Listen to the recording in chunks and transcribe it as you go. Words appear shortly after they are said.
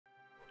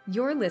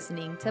You're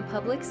listening to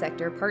Public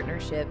Sector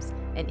Partnerships,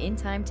 an In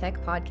Time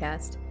Tech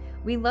podcast.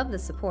 We love the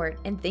support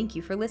and thank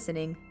you for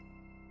listening.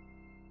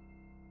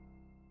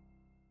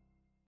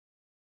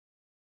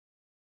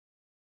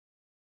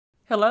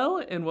 Hello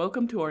and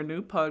welcome to our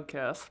new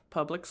podcast,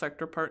 Public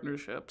Sector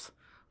Partnerships.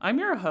 I'm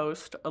your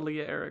host,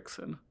 Aaliyah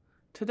Erickson.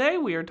 Today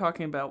we are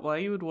talking about why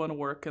you would want to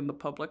work in the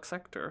public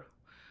sector.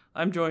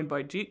 I'm joined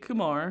by Jeet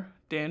Kumar,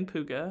 Dan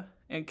Puga,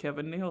 and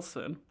Kevin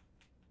Nielsen.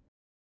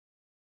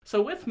 So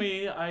with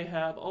me, I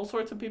have all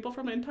sorts of people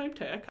from In Time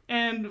Tech.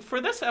 And for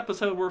this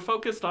episode, we're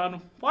focused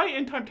on why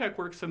In Time Tech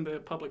works in the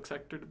public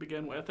sector to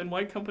begin with, and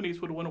why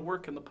companies would want to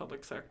work in the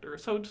public sector.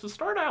 So to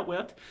start out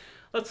with,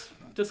 let's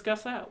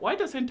discuss that. Why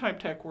does In Time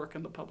Tech work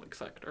in the public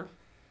sector?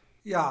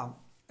 Yeah,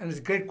 and it's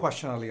a great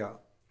question, Aliyah.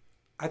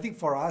 I think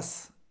for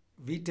us,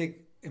 we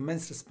take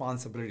immense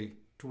responsibility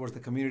towards the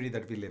community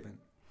that we live in.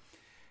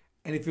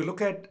 And if you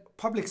look at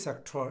public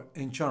sector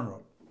in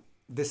general,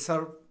 they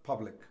serve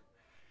public.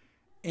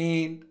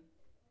 And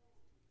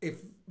if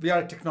we are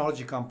a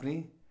technology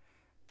company,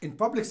 in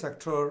public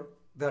sector,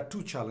 there are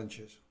two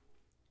challenges: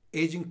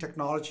 aging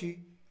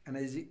technology and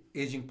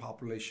aging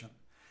population.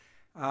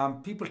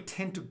 People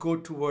tend to go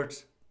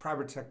towards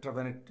private sector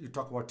when you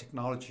talk about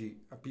technology.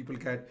 People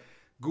get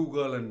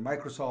Google and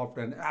Microsoft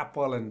and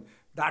Apple, and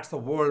that's the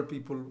world.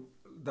 People,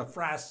 the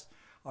fresh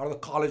or the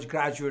college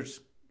graduates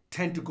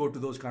tend to go to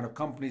those kind of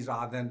companies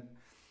rather than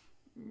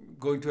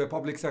going to a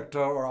public sector,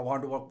 or I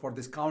want to work for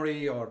this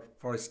county or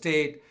for a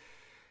state.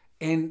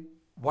 And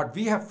what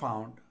we have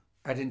found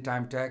at In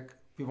Time Tech,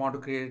 we want to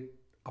create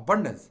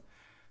abundance.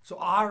 So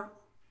our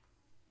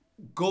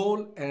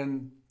goal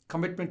and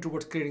commitment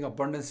towards creating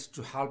abundance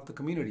to help the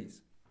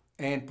communities.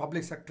 And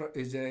public sector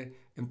is an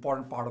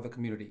important part of the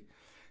community.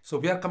 So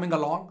we are coming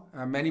along.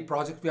 Many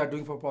projects we are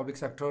doing for public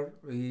sector.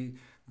 The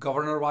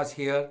governor was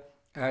here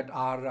at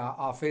our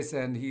office,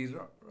 and he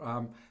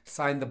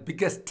signed the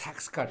biggest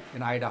tax cut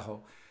in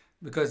Idaho,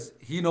 because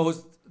he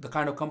knows the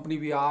kind of company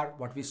we are,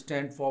 what we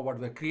stand for, what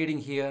we're creating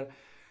here.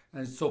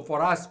 And so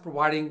for us,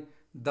 providing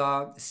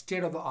the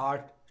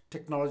state-of-the-art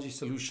technology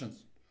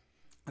solutions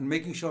and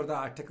making sure that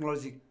our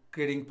technology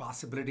creating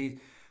possibility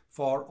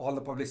for all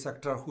the public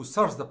sector who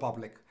serves the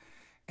public.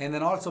 And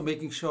then also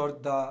making sure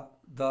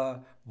the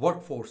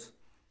workforce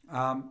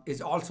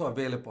is also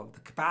available,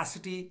 the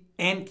capacity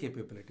and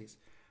capabilities.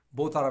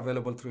 Both are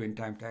available through In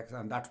Time Tech,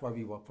 and that's why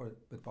we work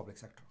with public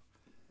sector.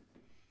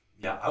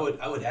 Yeah, I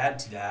would add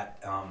to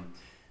that.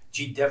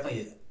 Jeet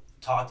definitely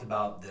talked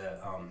about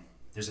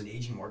there's an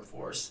aging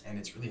workforce, and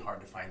it's really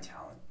hard to find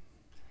talent.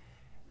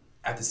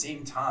 At the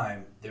same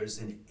time, there's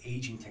an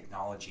aging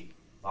technology.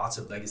 Lots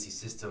of legacy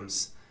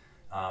systems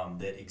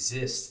that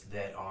exist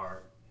that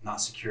are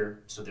not secure,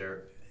 so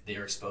they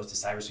are exposed to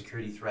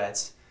cybersecurity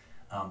threats.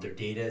 Their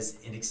data is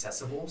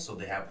inaccessible, so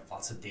they have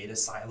lots of data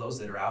silos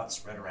that are out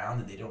spread around,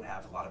 and they don't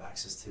have a lot of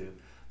access to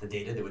the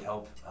data that would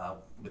help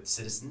with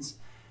citizens.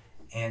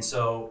 And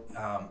so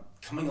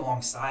coming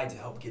alongside to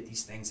help get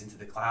these things into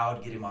the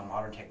cloud, get them on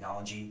modern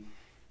technology,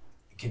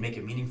 can make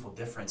a meaningful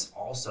difference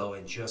also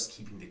in just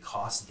keeping the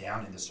costs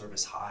down and the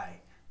service high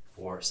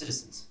for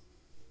citizens.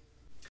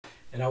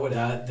 And I would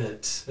add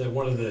that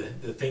one of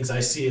the things I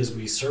see as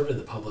we serve in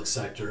the public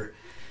sector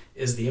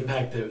is the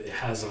impact that it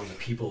has on the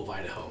people of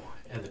Idaho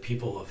and the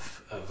people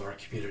of our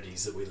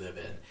communities that we live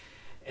in.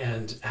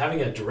 And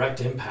having a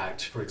direct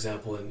impact, for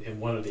example, in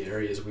one of the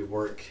areas we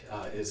work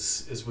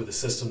is with a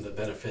system that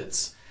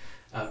benefits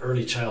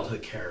early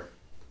childhood care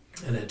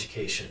and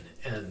education.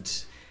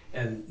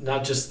 And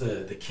not just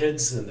the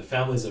kids and the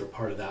families that are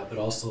part of that, but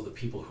also the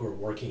people who are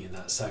working in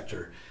that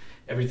sector.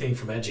 Everything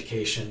from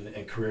education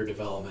and career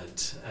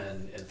development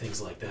and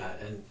things like that.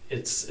 And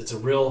it's a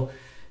real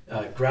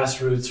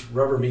grassroots,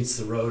 rubber meets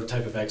the road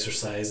type of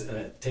exercise, and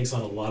it takes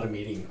on a lot of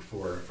meaning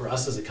for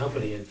us as a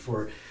company and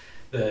for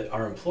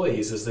our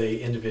employees as they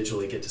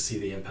individually get to see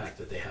the impact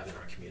that they have in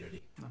our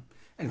community.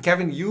 And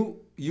Kevin,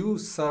 you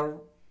serve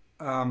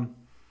in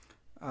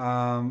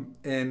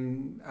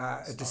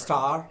at the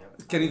Star.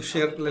 Yep. Can you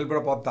share a little bit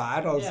about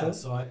that also? Yeah,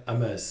 so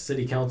I'm a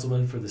city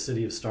councilman for the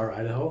city of Star,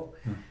 Idaho.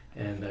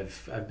 And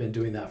I've been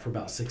doing that for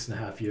about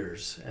 6.5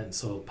 years. And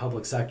so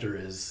public sector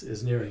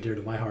is near and dear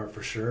to my heart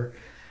for sure.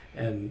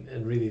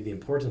 And really the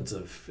importance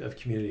of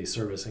community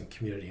service and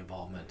community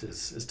involvement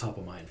is top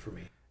of mind for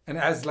me. And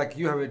as like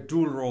you have a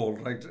dual role,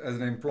 right, as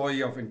an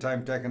employee of In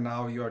Time Tech, and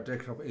now you are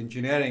director of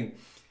engineering.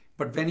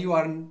 But when you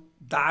are on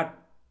that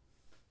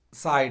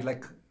side,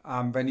 like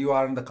when you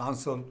are in the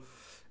council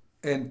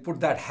and put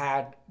that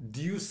hat,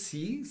 do you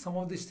see some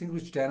of these things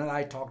which Dan and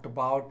I talked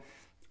about,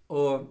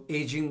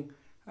 aging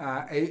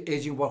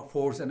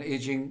workforce and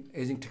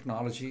aging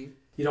technology?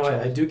 You know,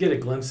 I do get a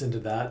glimpse into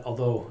that,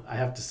 although I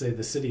have to say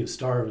the city of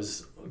Star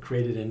was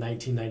created in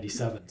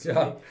 1997.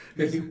 So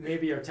yeah.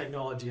 maybe our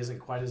technology isn't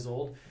quite as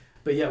old.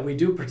 But yeah, we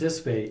do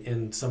participate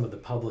in some of the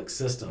public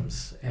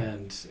systems,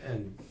 and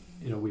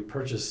you know, we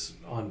purchase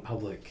on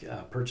public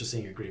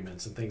purchasing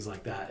agreements and things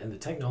like that. And the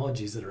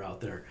technologies that are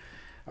out there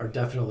are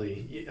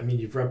definitely, I mean,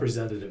 you've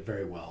represented it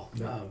very well.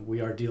 Yeah.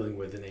 We are dealing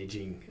with an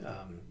aging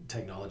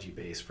technology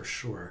base for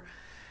sure.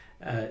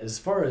 As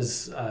far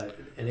as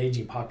an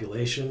aging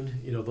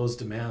population, those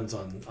demands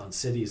on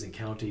cities and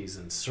counties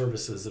and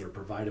services that are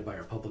provided by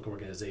our public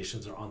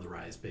organizations are on the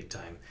rise big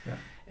time. Yeah.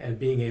 And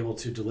being able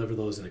to deliver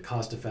those in a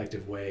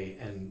cost-effective way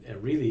and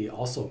really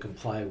also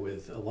comply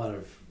with a lot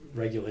of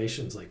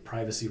regulations like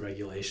privacy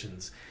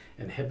regulations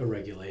and HIPAA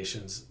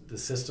regulations, the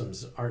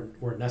systems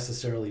weren't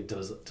necessarily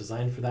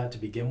designed for that to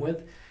begin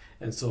with.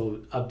 And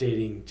so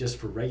updating just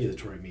for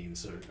regulatory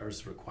means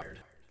is required.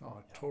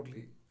 Oh,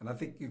 totally. And I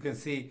think you can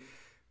see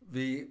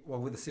we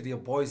work with the city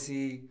of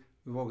Boise,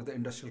 we work with the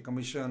Industrial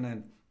Commission,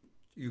 and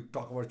you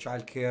talk about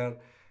childcare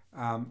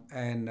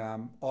and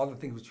all the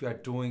things which we are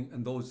doing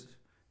in those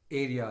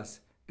areas.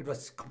 It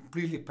was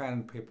completely pen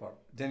and paper.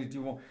 Then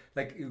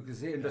you can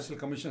say Industrial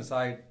Commission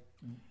side,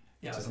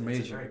 it's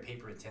amazing. It's a very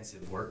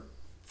paper-intensive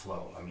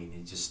workflow. I mean,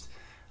 it's just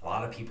a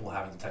lot of people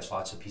having to touch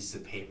lots of pieces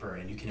of paper,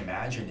 and you can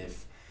imagine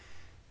if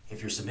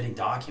you're submitting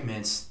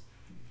documents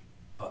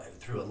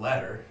through a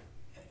letter,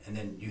 and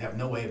then you have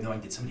no way of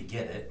knowing did somebody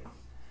get it,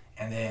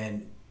 and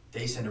then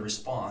they send a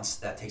response,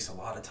 that takes a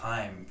lot of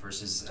time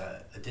versus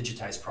a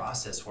digitized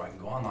process where I can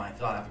go online,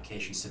 fill out an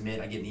application,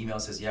 submit, I get an email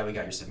that says, yeah, we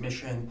got your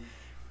submission.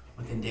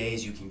 Within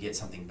days, you can get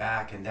something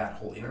back, and that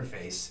whole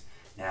interface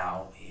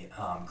now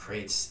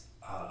creates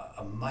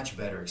a much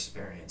better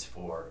experience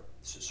for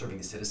serving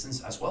the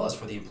citizens as well as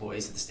for the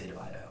employees of the state of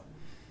Idaho.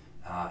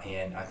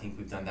 And I think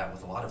we've done that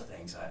with a lot of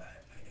things.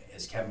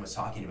 As Kevin was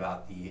talking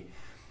about, the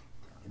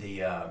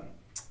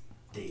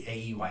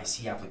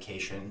AEYC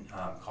application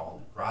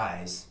called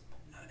RISE.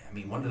 I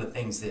mean, one of the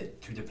things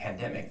that through the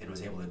pandemic that it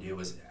was able to do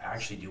was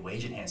actually do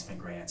wage enhancement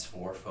grants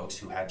for folks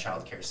who had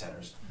child care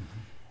centers.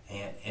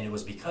 Mm-hmm. And it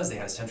was because they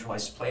had a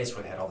centralized place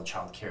where they had all the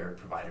child care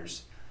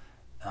providers'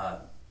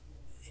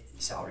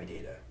 salary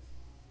data.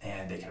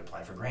 And they could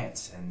apply for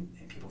grants, and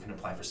people can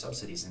apply for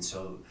subsidies. And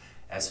so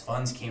as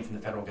funds came from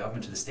the federal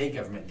government to the state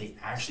government, they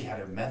actually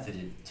had a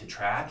method to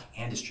track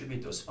and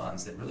distribute those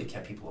funds that really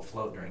kept people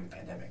afloat during the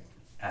pandemic,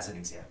 as an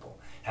example.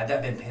 Had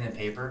that been pen and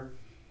paper,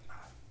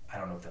 I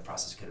don't know if that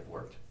process could have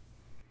worked.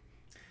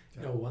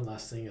 One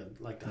last thing I'd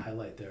like to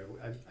highlight there.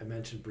 I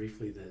mentioned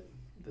briefly that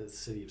the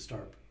city of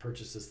Star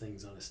purchases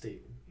things on a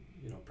state,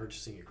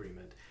 purchasing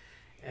agreement.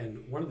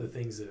 And one of the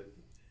things that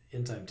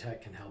Time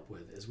Tec can help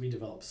with is we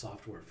develop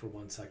software for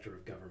one sector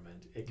of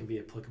government. It can be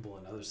applicable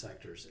in other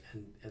sectors,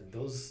 and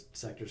those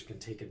sectors can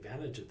take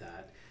advantage of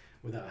that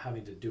without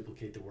having to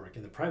duplicate the work.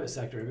 In the private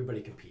sector,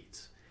 everybody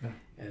competes. Yeah.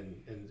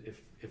 And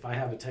if I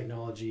have a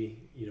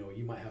technology,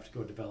 you might have to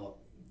go develop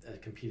a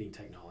competing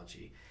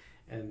technology.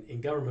 And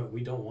in government,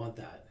 we don't want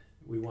that.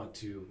 We want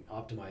to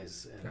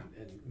optimize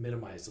and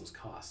minimize those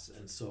costs.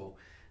 And so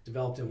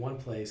developed in one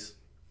place,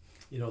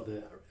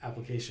 the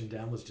application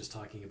Dan was just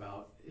talking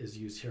about is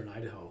used here in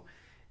Idaho,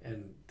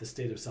 and the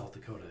state of South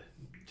Dakota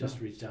just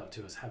reached out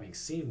to us, having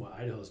seen what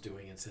Idaho's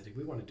doing, and said,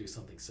 we want to do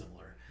something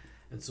similar.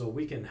 And so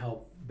we can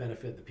help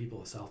benefit the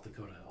people of South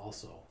Dakota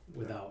also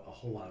without a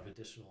whole lot of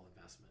additional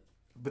investment.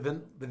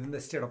 Within the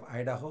state of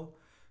Idaho,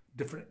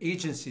 different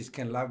agencies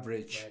can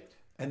leverage,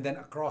 and then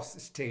across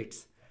the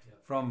states,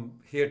 from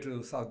here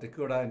to South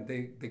Dakota, and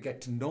they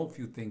get to know a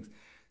few things.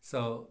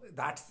 So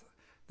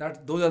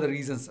those are the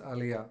reasons,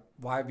 Alia,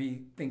 why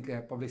we think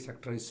public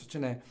sector is such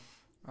an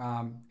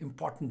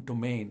important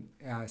domain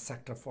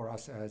sector for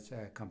us as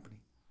a company.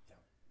 Yeah.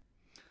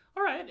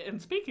 All right, and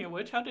speaking of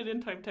which, how did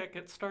Time Tec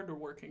get started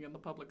working in the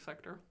public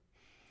sector?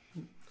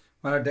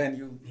 Well, Dan,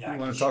 you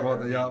want to talk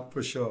about that? Yeah,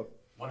 for sure.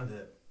 One of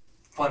the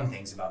fun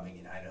things about being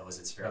in Idaho is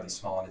it's fairly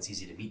small and it's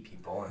easy to meet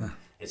people. And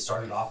it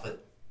started off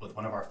with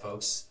one of our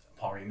folks,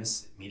 Paul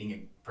Remus, meeting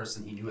a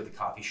person he knew at the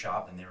coffee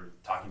shop, and they were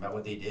talking about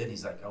what they did. And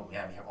he's like, oh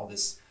man, we have all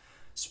this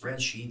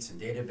spreadsheets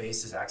and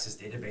databases, access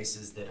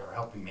databases that are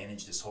helping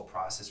manage this whole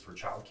process for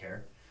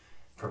childcare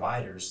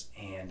providers.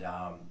 And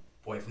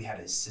boy, if we had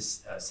a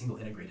single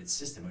integrated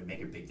system, it would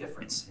make a big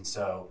difference. And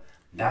so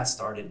that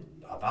started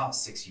about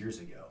 6 years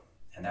ago.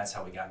 And that's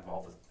how we got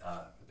involved with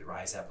the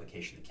RISE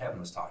application that Kevin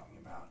was talking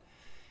about.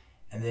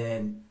 And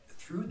then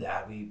through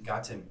that, we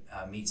got to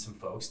meet some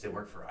folks that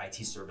work for IT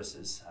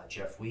services,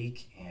 Jeff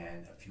Week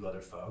and a few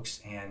other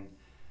folks, and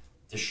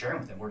just sharing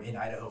with them. We're in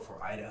Idaho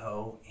for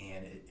Idaho,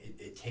 and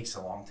it takes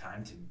a long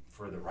time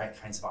for the right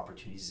kinds of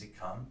opportunities to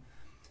come.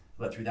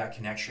 But through that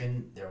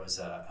connection, there was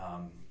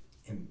a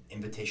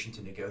invitation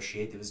to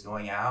negotiate that was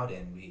going out,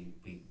 and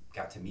we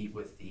got to meet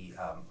with the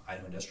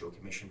Idaho Industrial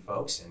Commission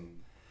folks, and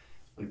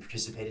we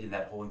participated in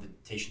that whole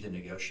invitation to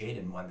negotiate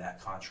and won that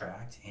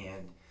contract.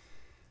 And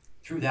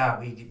through that,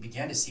 we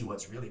began to see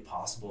what's really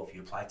possible if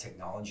you apply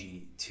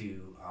technology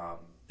to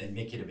and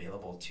make it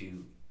available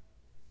to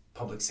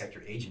public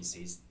sector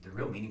agencies, the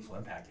real meaningful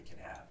impact it can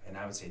have. And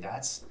I would say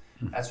that's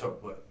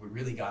what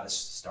really got us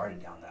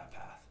started down that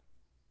path.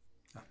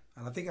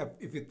 And I think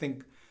if you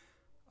think,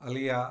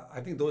 Alia,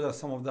 I think those are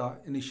some of the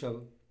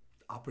initial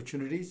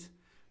opportunities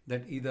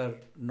that either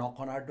knock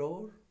on our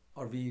door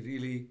or we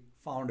really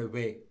found a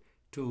way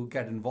to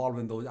get involved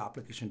in those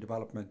application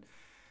development.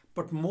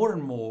 But more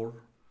and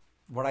more,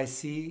 what I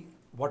see,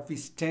 what we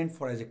stand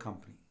for as a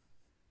company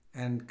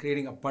and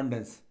creating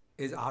abundance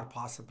is our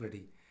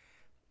possibility.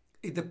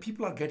 the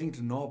people are getting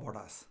to know about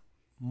us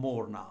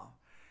more now.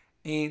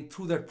 And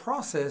through that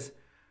process,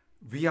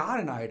 we are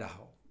in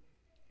Idaho.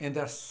 And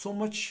there's so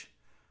much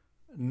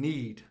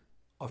need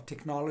of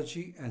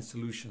technology and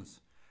solutions.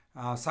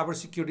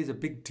 Cybersecurity is a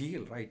big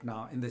deal right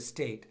now in the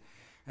state.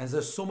 And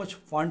there's so much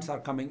funds are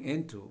coming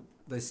into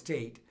the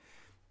state.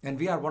 And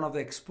we are one of the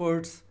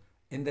experts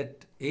in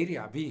that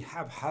area. We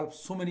have helped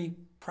so many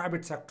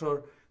private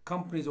sector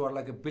companies who are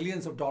like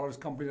billions of dollars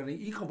companies on an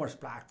e-commerce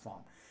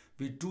platform.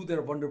 We do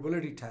their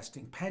vulnerability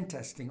testing, pen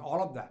testing,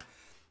 all of that.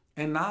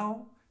 And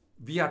now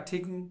we are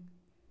taking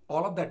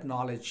all of that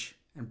knowledge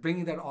and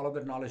bringing all of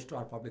that knowledge to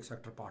our public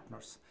sector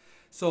partners.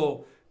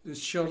 So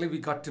surely we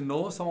got to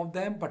know some of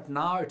them, but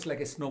now it's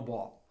like a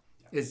snowball.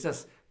 Yeah. It's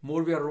just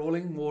more we are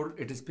rolling, more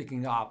it is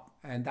picking up.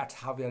 And that's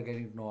how we are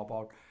getting to know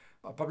about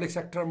public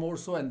sector more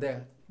so, and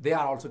they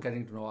are also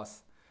getting to know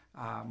us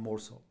more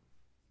so.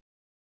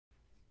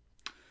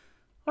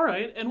 All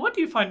right. And what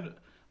do you find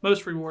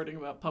most rewarding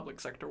about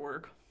public sector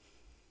work?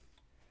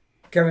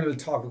 Kevin will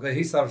talk because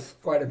he serves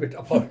quite a bit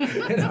about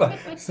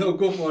it. So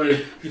go for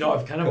it.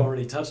 I've kind of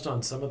already touched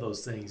on some of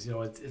those things.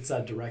 It's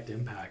that direct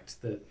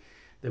impact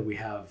that we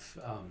have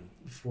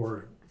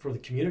for the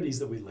communities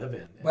that we live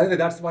in. By the way,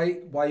 that's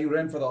why you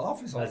ran for the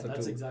office also.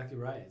 That's exactly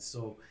right.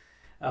 So,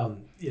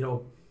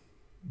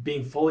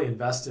 being fully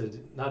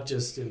invested, not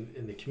just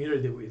in the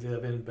community that we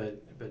live in,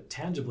 but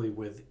tangibly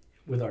with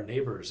our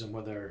neighbors and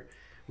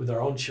with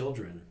our own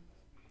children.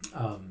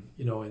 In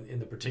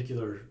the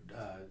particular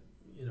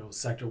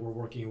sector we're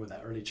working with,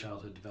 that early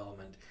childhood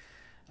development.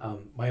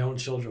 My own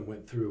children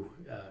went through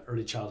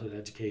early childhood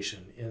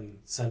education in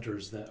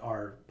centers that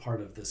are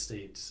part of the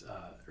state's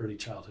early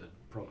childhood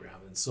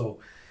program, and so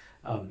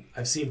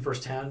I've seen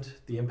firsthand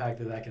the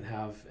impact that can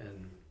have,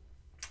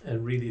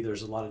 and really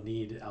there's a lot of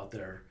need out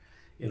there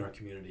in our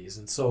communities.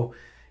 And so,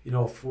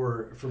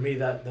 for me,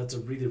 that's a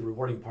really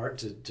rewarding part,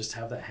 to just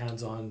have that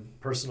hands-on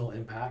personal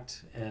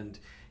impact. And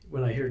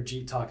when I hear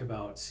Jeet talk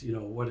about,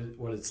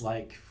 what it's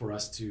like for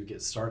us to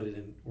get started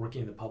in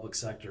working in the public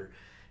sector,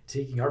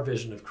 taking our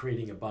vision of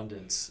creating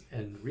abundance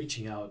and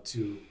reaching out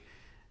to,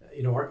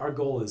 our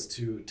goal is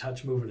to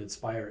touch, move, and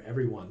inspire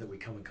everyone that we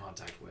come in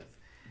contact with.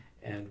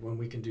 And when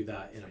we can do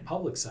that in a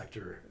public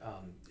sector,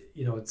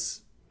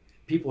 it's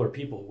people are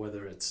people,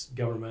 whether it's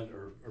government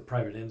or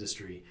private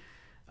industry.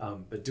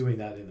 But doing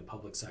that in the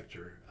public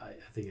sector, I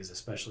think, is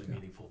especially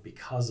meaningful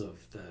because of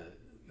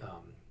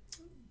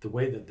the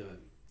way that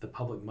the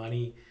public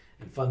money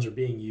and funds are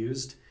being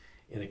used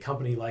in a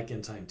company like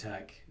Time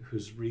Tec,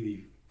 who's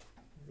really,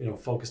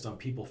 focused on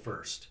people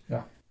first.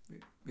 Yeah,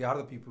 we are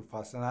the people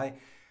first. And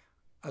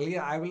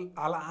Aliyah,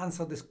 I'll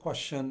answer this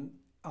question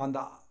on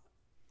the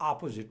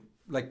opposite.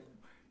 Like,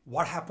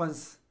 what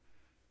happens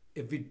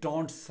if we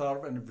don't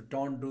serve and if we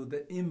don't do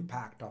the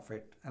impact of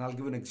it? And I'll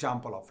give an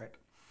example of it.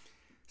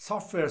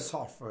 Software,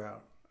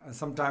 and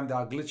sometimes there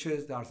are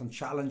glitches, there are some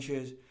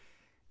challenges.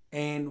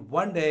 And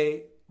one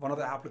day, one of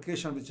the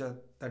applications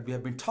that we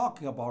have been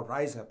talking about,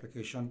 RISE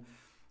application,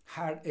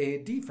 had a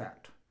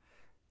defect.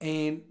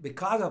 And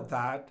because of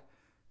that,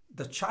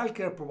 the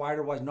childcare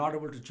provider was not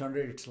able to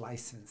generate its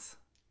license.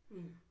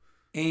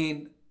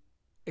 And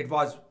it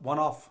was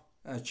one-off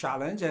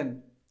challenge,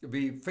 and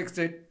we fixed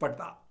it, but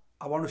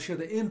I want to share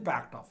the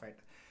impact of it.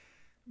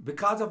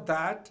 Because of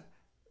that,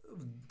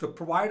 the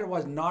provider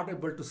was not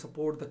able to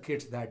support the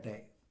kids that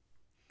day.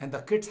 And the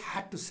kids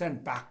had to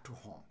send back to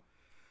home.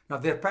 Now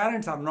their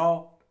parents are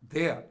not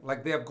there,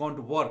 like they have gone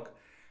to work.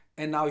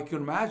 And now you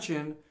can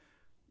imagine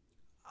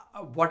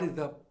what is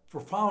the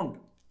profound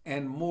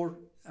and more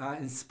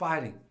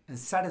inspiring and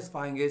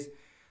satisfying is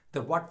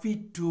that what we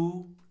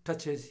do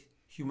touches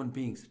human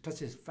beings,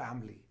 touches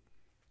family.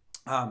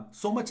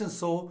 So much and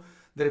so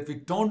that if we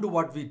don't do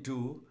what we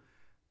do,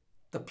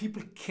 the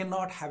people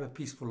cannot have a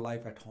peaceful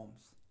life at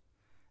homes.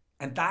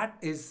 And that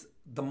is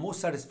the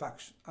most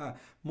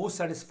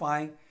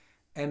satisfying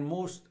and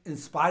most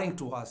inspiring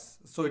to us.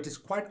 So it is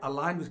quite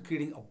aligned with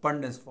creating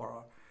abundance for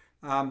us.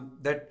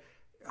 That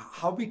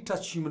how we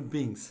touch human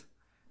beings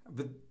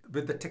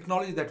with the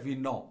technology that we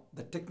know,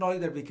 the technology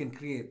that we can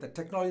create, the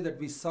technology that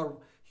we serve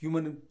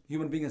human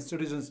beings and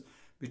citizens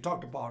we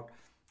talked about.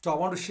 So I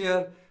want to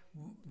share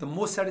the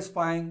most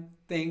satisfying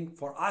thing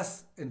for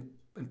us in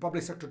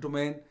public sector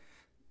domain,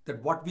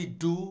 that what we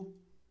do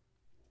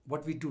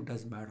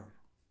does matter.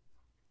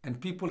 And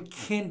people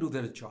can do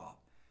their job.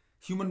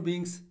 Human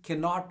beings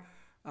cannot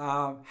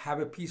have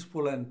a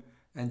peaceful and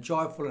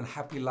joyful and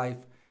happy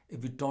life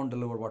if we don't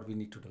deliver what we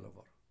need to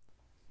deliver.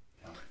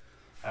 Yeah.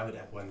 I would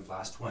add one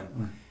last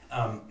one.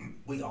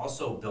 We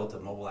also built a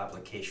mobile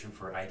application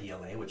for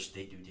IDLA, which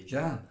they do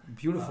digital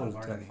beautiful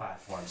learning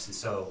platforms. And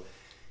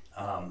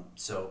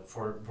so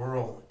for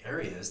rural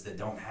areas that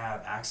don't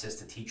have access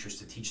to teachers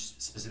to teach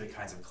specific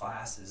kinds of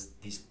classes,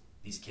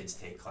 these kids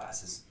take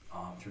classes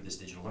through this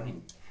digital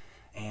learning.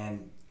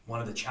 And one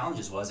of the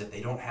challenges was, if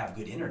they don't have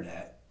good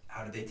internet,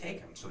 how do they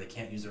take them? So they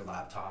can't use their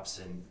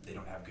laptops and they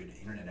don't have good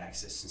internet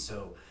access. And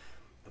so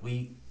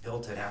we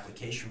built an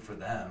application for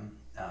them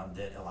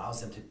that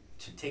allows them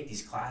to take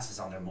these classes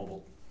on their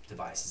mobile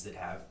devices that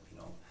have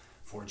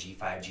 4G,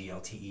 5G,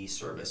 LTE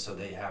service, so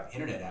they have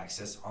internet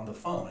access on the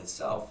phone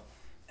itself,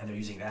 and they're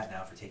using that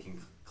now for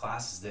taking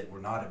classes that were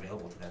not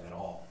available to them at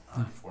all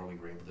before we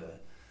were able to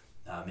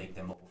make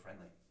them mobile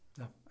friendly.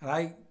 Yeah.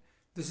 And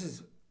this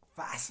is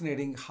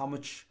fascinating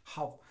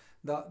how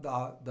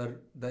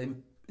the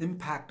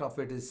impact of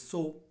it is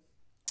so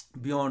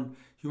beyond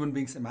human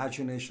beings'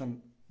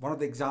 imagination. One of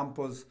the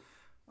examples,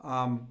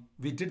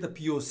 we did the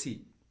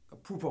POC, a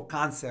proof of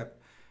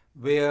concept,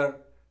 where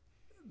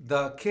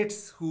the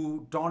kids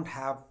who don't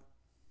have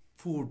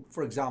food,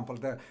 for example,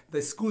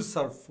 the school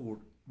serve food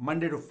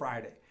Monday to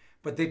Friday,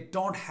 but they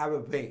don't have a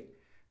way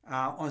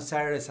on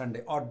Saturday,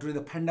 Sunday, or during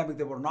the pandemic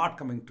they were not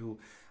coming to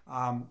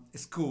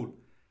school.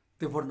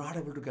 They were not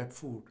able to get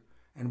food.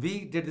 And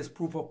we did this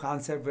proof of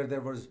concept where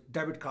there was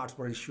debit cards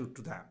were issued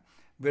to them,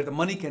 where the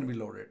money can be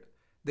loaded.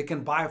 They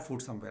can buy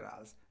food somewhere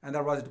else. And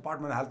there was a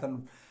Department of Health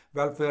and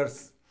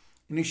Welfare's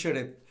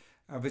initiative,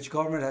 which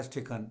government has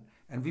taken.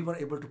 And we were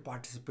able to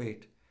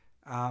participate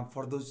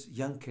for those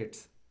young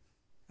kids,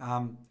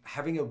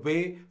 having a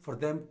way for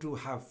them to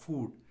have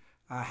food,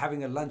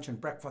 having a lunch and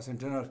breakfast and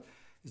dinner.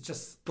 It's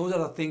just, those are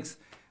the things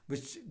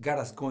which get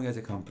us going as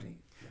a company.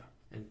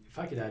 And if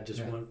I could add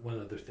just one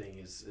other thing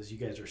is, as you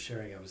guys are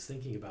sharing, I was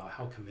thinking about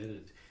how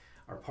committed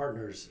our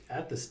partners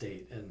at the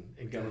state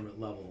and government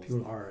levels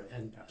are.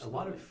 And a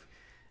lot of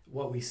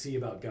what we see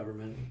about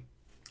government,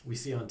 we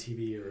see on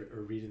TV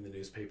or read in the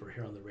newspaper,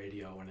 here on the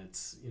radio, and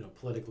it's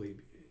politically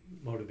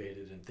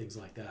motivated and things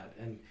like that.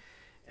 And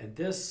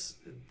this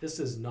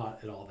is not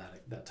at all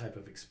that type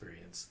of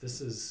experience.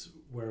 This is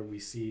where we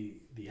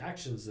see the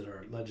actions that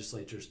our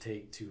legislatures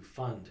take to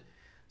fund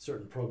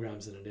certain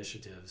programs and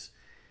initiatives.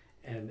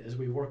 And as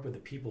we work with the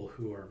people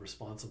who are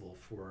responsible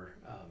for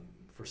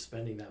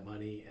spending that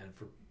money and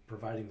for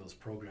providing those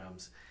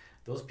programs,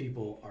 those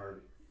people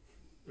are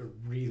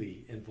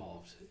really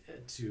involved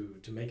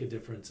to make a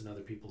difference in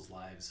other people's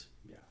lives.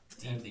 Yeah,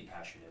 deeply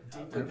passionate.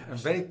 And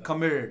very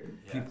committed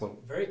people.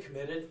 Very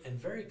committed and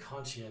very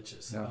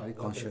conscientious about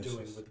what they're doing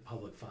with the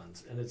public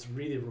funds. And it's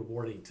really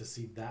rewarding to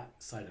see that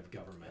side of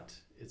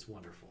government. It's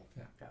wonderful.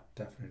 Yeah,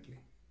 definitely.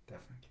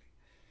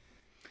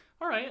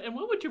 All right, and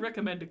what would you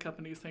recommend to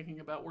companies thinking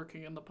about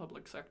working in the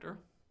public sector?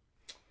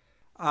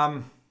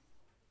 I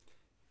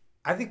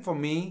think for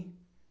me,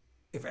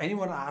 if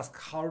anyone asks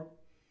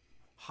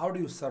how do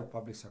you serve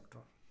public sector,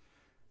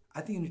 I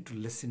think you need to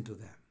listen to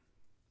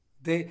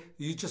them.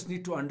 You just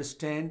need to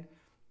understand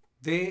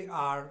they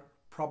are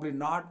probably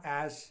not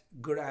as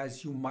good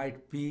as you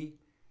might be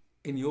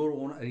in your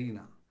own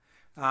arena,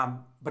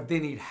 but they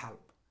need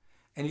help.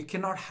 And you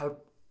cannot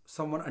help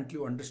someone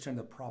until you understand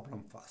the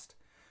problem first.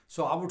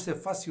 So I would say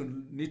first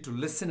you need to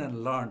listen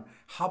and learn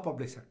how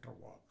public sector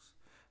works.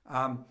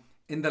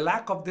 In the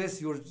lack of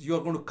this,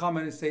 you're going to come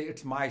and say,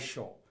 it's my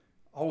show.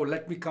 Oh,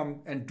 let me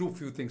come and do a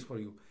few things for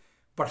you.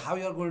 But how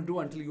you're going to do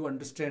until you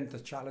understand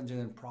the challenges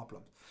and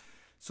problems.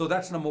 So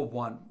that's number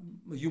one.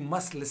 You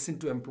must listen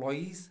to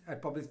employees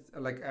at public,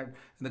 in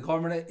the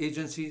government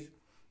agencies.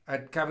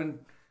 Kevin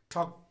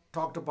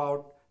talked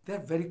about, they're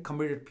very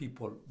committed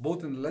people,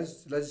 both in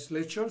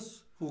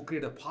legislatures who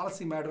create the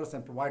policy matters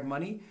and provide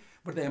money,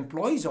 but the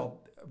employees of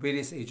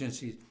various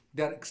agencies,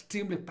 they are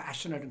extremely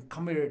passionate and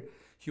committed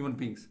human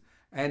beings.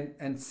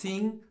 And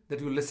seeing that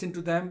you listen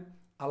to them,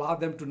 allow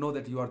them to know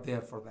that you are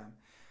there for them.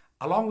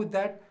 Along with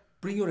that,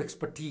 bring your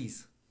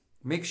expertise.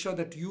 Make sure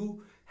that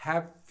you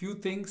have few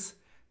things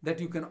that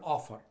you can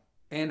offer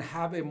and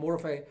have a more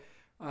of a,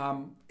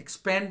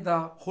 expand the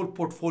whole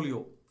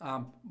portfolio,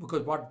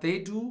 because what they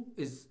do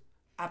is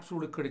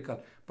absolutely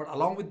critical. But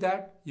along with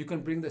that, you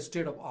can bring the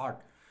state of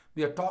art.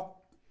 We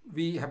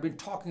have been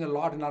talking a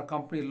lot in our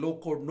company, low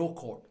code, no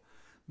code,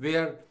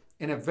 where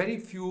in a very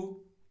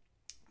few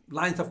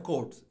lines of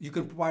code, you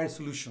can provide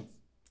solutions.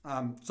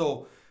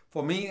 So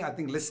for me, I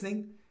think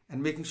listening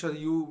and making sure that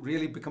you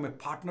really become a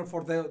partner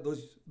for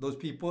those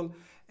people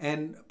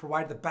and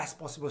provide the best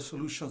possible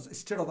solutions,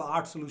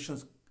 state-of-the-art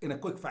solutions in a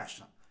quick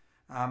fashion.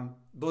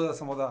 Those are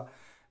some of the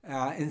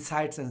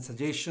insights and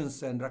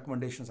suggestions and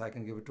recommendations I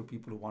can give it to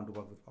people who want to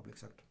work with public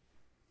sector.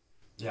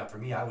 Yeah, for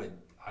me, I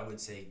would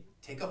say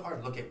take a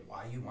hard look at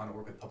why you want to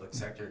work with public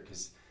sector,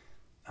 because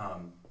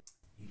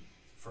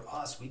for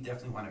us, we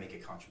definitely want to make a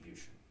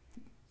contribution,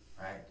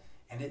 right?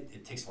 And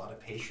it takes a lot of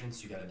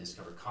patience. You got to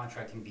discover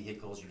contracting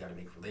vehicles. You got to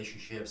make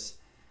relationships,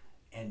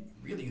 and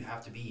really, you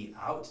have to be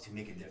out to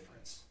make a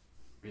difference.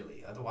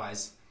 Really,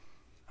 otherwise,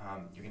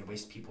 you're going to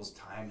waste people's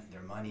time,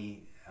 their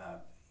money,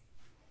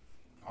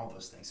 all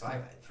those things. So,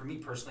 for me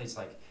personally, it's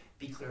like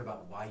be clear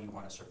about why you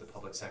want to serve the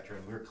public sector,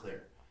 and we're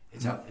clear.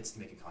 It's to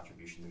make a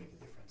contribution, to make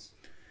a difference.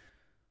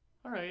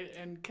 All right,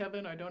 and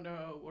Kevin, I don't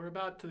know, we're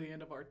about to the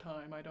end of our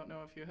time. I don't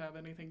know if you have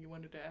anything you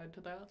wanted to add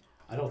to that.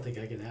 I don't think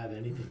I can add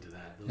anything to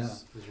that.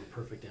 Those were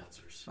perfect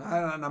answers.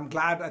 And I'm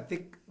glad. I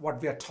think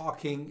what we are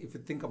talking, if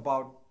you think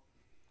about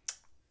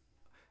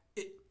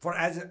it, for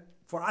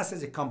us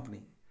as a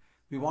company,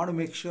 we want to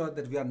make sure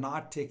that we are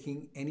not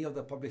taking any of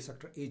the public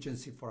sector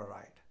agency for a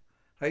ride,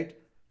 right?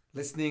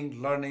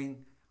 Listening,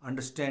 learning,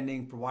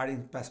 understanding, providing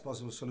the best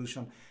possible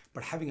solution,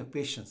 but having a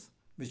patience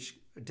which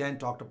Dan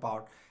talked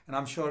about. And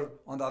I'm sure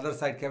on the other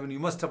side, Kevin, you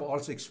must have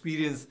also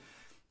experienced,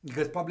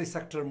 because public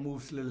sector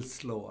moves a little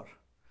slower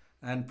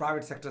and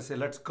private sector say,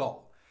 let's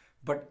go.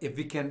 But if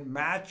we can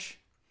match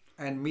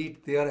and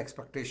meet their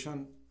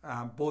expectation,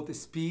 both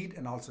speed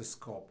and also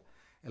scope,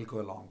 it'll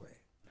go a long way.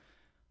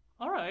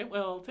 All right.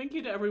 Well, thank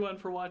you to everyone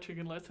for watching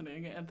and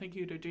listening. And thank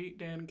you to Jeet,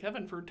 Dan, and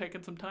Kevin for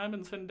taking some time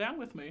and sitting down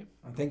with me.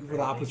 And thank you for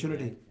the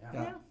opportunity.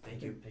 Yeah.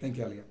 Thank you. Thank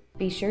you, Aliyah.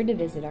 Be sure to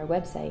visit our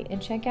website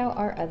and check out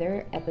our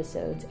other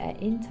episodes at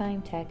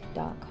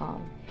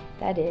intimetec.com.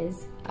 That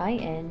is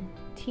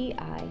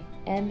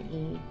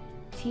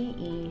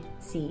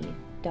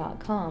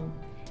INTIMETEC.com.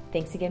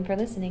 Thanks again for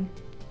listening.